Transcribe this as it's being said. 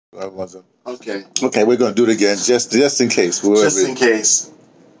I wasn't. Okay. Okay, we're going to do it again, just in case. Just in case.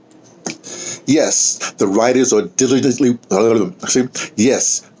 Yes, the writers are diligently.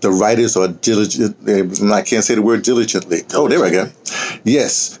 Yes, the writers are diligent. I can't say the word diligently. Oh, there we go.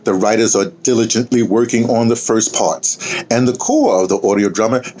 Yes, the writers are diligently working on the first parts, and the core of the audio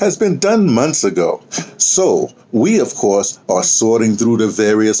drama has been done months ago. So we, of course, are sorting through the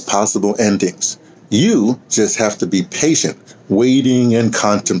various possible endings. You just have to be patient, waiting and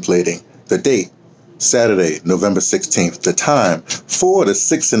contemplating. The date, Saturday, November 16th. The time, 4 to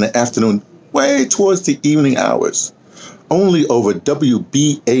 6 in the afternoon, way towards the evening hours. Only over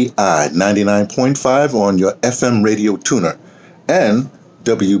WBAI 99.5 on your FM radio tuner and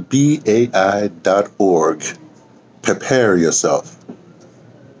WBAI.org. Prepare yourself.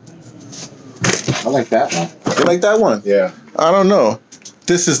 I like that one. You like that one? Yeah. I don't know.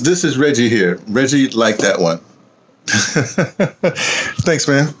 This is Reggie here. Reggie liked that one. Thanks,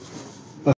 man.